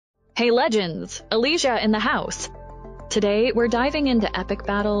Hey legends, Elysia in the house. Today we're diving into epic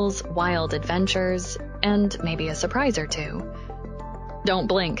battles, wild adventures, and maybe a surprise or two. Don't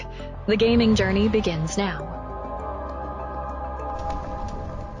blink, the gaming journey begins now.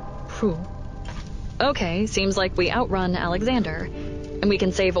 Phew. Okay, seems like we outrun Alexander. And we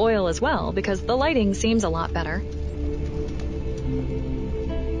can save oil as well because the lighting seems a lot better.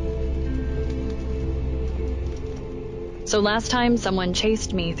 So last time someone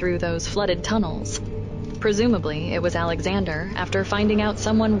chased me through those flooded tunnels. Presumably it was Alexander after finding out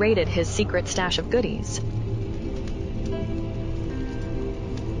someone raided his secret stash of goodies.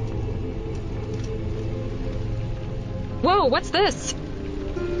 Whoa, what's this?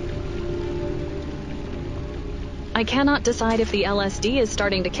 I cannot decide if the LSD is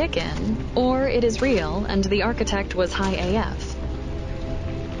starting to kick in, or it is real and the architect was high AF.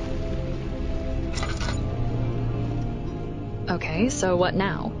 Okay, so what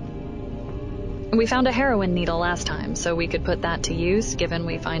now? We found a heroin needle last time, so we could put that to use given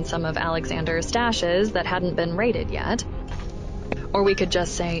we find some of Alexander's stashes that hadn't been raided yet. Or we could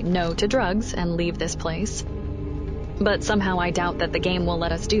just say no to drugs and leave this place. But somehow I doubt that the game will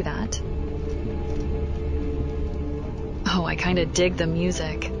let us do that. Oh, I kinda dig the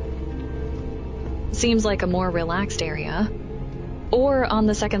music. Seems like a more relaxed area. Or, on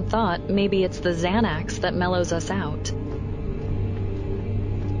the second thought, maybe it's the Xanax that mellows us out.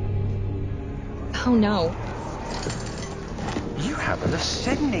 Oh no. You have an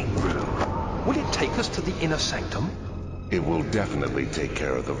ascending room. Will it take us to the inner sanctum? It will definitely take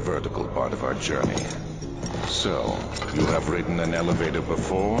care of the vertical part of our journey. So, you have ridden an elevator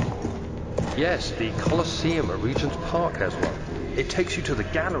before? Yes, the Colosseum at Regent's Park has one. It takes you to the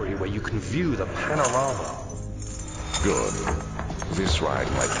gallery where you can view the panorama. Good. This ride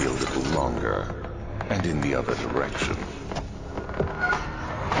might be a little longer, and in the other direction.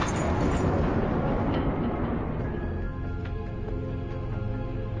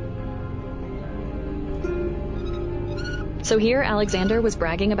 So here Alexander was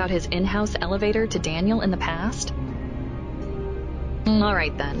bragging about his in-house elevator to Daniel in the past?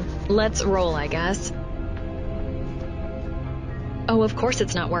 Alright then, let's roll, I guess. Oh, of course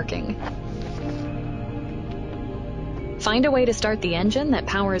it's not working. Find a way to start the engine that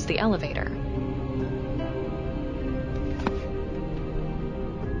powers the elevator.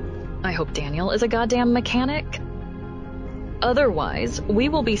 I hope Daniel is a goddamn mechanic. Otherwise, we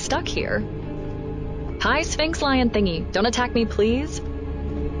will be stuck here. Hi, Sphinx Lion thingy. Don't attack me, please.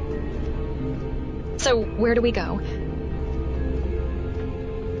 So, where do we go?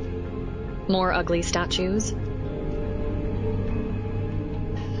 More ugly statues.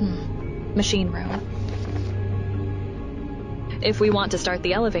 Machine room. If we want to start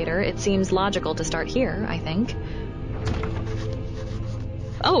the elevator, it seems logical to start here, I think.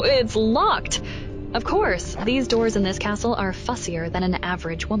 Oh, it's locked! Of course, these doors in this castle are fussier than an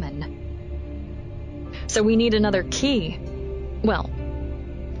average woman. So we need another key. Well,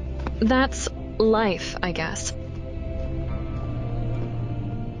 that's life, I guess.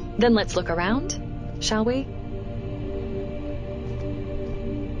 Then let's look around, shall we?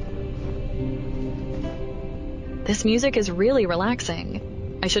 This music is really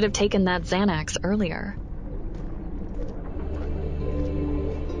relaxing. I should have taken that Xanax earlier.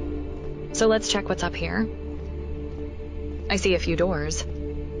 So let's check what's up here. I see a few doors.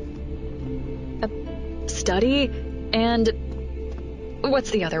 A study, and what's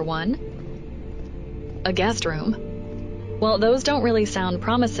the other one? A guest room. Well, those don't really sound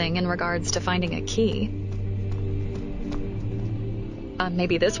promising in regards to finding a key.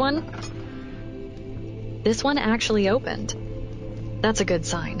 Maybe this one? This one actually opened. That's a good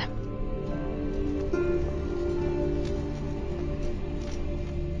sign.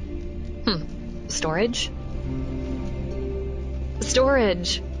 Storage?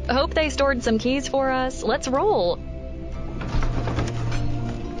 Storage. Hope they stored some keys for us. Let's roll.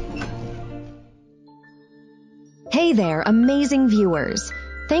 Hey there, amazing viewers.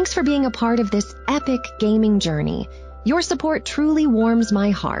 Thanks for being a part of this epic gaming journey. Your support truly warms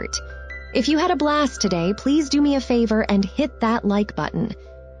my heart. If you had a blast today, please do me a favor and hit that like button.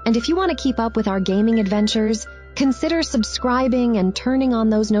 And if you want to keep up with our gaming adventures, consider subscribing and turning on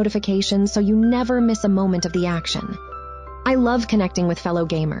those notifications so you never miss a moment of the action. I love connecting with fellow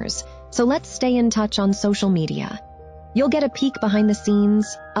gamers, so let's stay in touch on social media. You'll get a peek behind the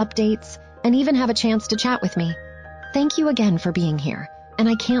scenes, updates, and even have a chance to chat with me. Thank you again for being here, and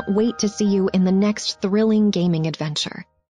I can't wait to see you in the next thrilling gaming adventure.